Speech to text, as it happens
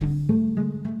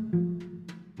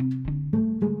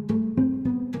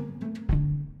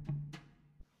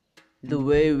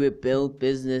way we build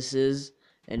businesses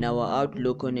and our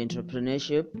outlook on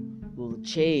entrepreneurship will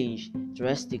change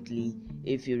drastically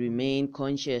if you remain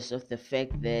conscious of the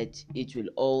fact that it will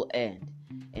all end,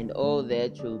 and all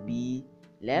that will be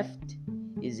left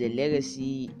is a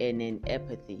legacy and an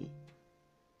apathy.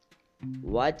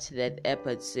 What that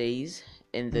apathy says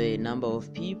and the number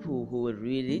of people who will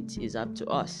read it is up to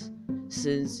us.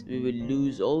 Since we will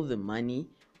lose all the money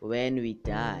when we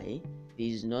die, there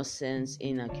is no sense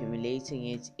in accumulating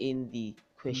it in the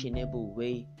questionable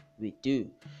way we do.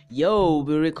 Yo,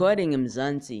 we're recording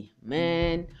Mzansi.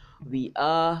 Man, we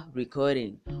are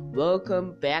recording.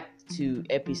 Welcome back to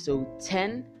episode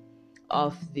 10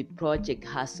 of the Project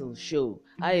Hustle Show.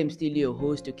 I am still your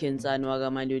host, Kenzani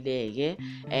Wagamalulege,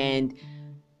 and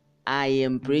I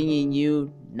am bringing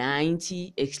you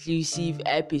 90 exclusive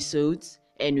episodes,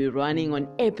 and we're running on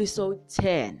episode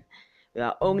 10. We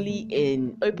are only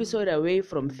an episode away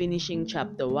from finishing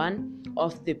chapter 1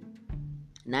 of the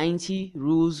 90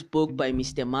 Rules book by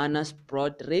Mr. Manas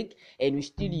Broderick, and we're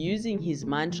still using his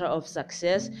mantra of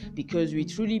success because we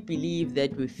truly believe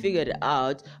that we figured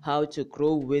out how to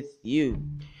grow with you.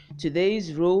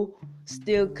 Today's rule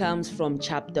still comes from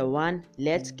chapter 1.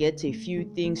 Let's get a few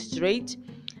things straight.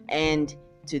 And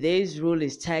today's rule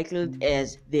is titled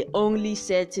as "The only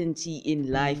certainty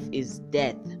in life is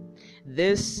death."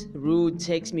 This rule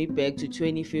takes me back to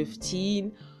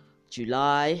 2015,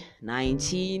 July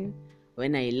 19,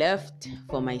 when I left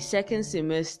for my second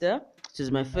semester. It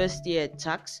was my first year at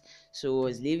Tux, so I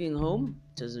was leaving home.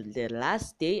 It was the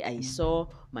last day I saw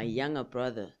my younger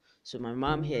brother. So my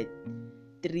mom had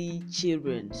 3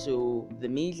 children. So the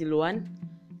middle one,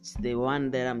 it's the one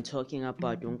that I'm talking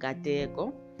about,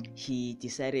 Unkateko. He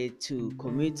decided to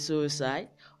commit suicide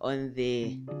on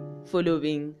the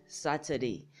following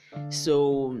Saturday.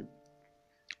 So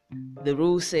the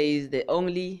rule says the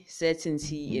only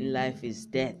certainty in life is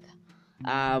death.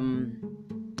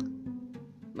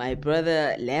 My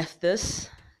brother left us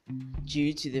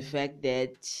due to the fact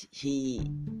that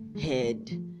he had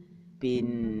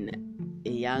been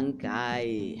a young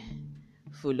guy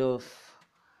full of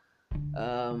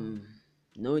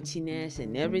naughtiness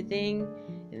and everything,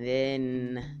 and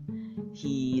then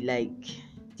he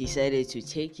decided to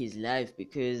take his life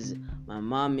because my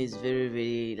mom is very,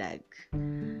 very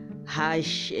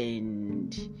harsh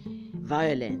and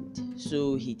violent,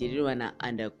 so he didn't want to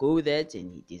undergo that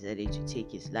and he decided to take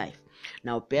his life.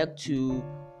 Now back to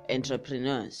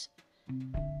entrepreneurs.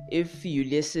 If you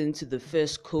listen to the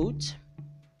first quote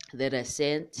that I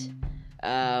sent,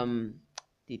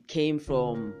 it came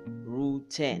from Rule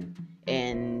 10,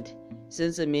 and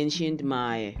since I mentioned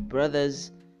my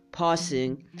brother's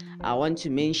passing, I want to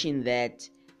mention that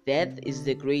death is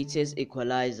the greatest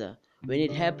equalizer. When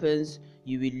it happens,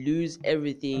 you will lose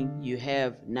everything you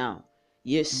have now.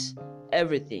 Yes,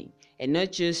 everything, and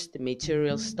not just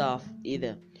material stuff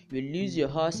either. You lose your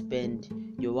husband,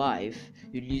 your wife,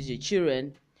 you lose your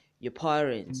children, your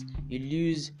parents, you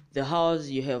lose the house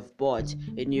you have bought,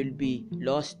 and you'll be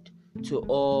lost to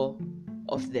all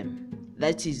of them.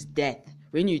 That is death.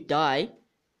 When you die,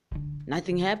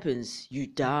 nothing happens. You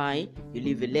die, you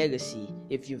leave a legacy.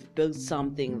 If you've built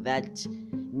something that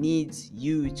needs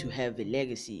you to have a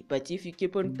legacy. But if you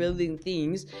keep on building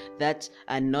things that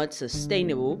are not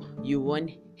sustainable, you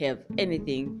won't have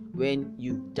anything when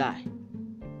you die.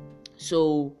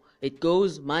 So it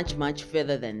goes much, much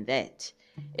further than that.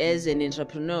 As an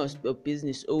entrepreneur or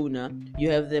business owner, you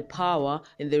have the power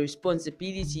and the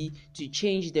responsibility to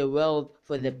change the world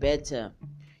for the better.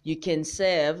 You can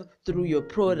serve through your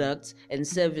products and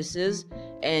services,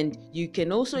 and you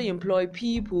can also employ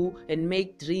people and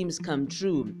make dreams come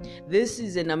true. This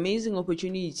is an amazing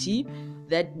opportunity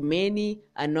that many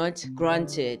are not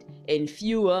granted, and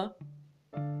fewer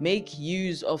make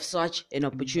use of such an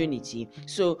opportunity.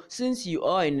 So since you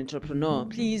are an entrepreneur,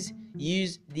 please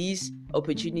use this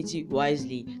opportunity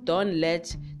wisely. Don't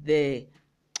let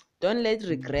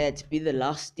regret be the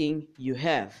last thing you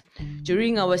have.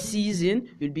 During our season,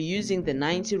 we'll be using the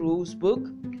 90 Rules book.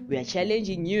 We are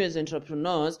challenging you as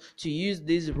entrepreneurs to use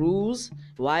these rules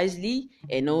wisely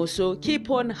and also keep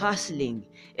on hustling.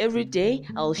 Every day,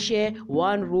 I'll share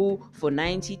one rule for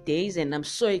 90 days, and I'm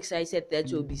so excited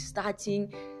that we'll be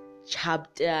starting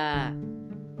chapter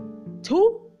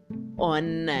 2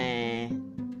 on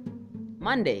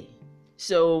Monday.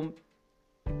 So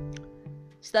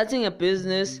starting a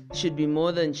business should be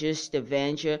more than just a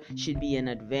venture, should be an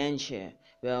adventure.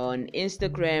 We're on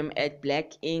Instagram at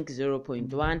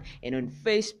BlackInc0.1 and on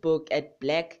Facebook at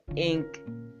BlackInc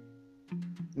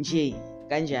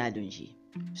Kanjalo nje.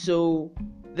 So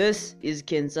this is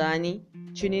Kenzani.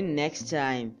 Tune in next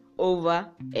time. Over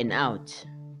and out.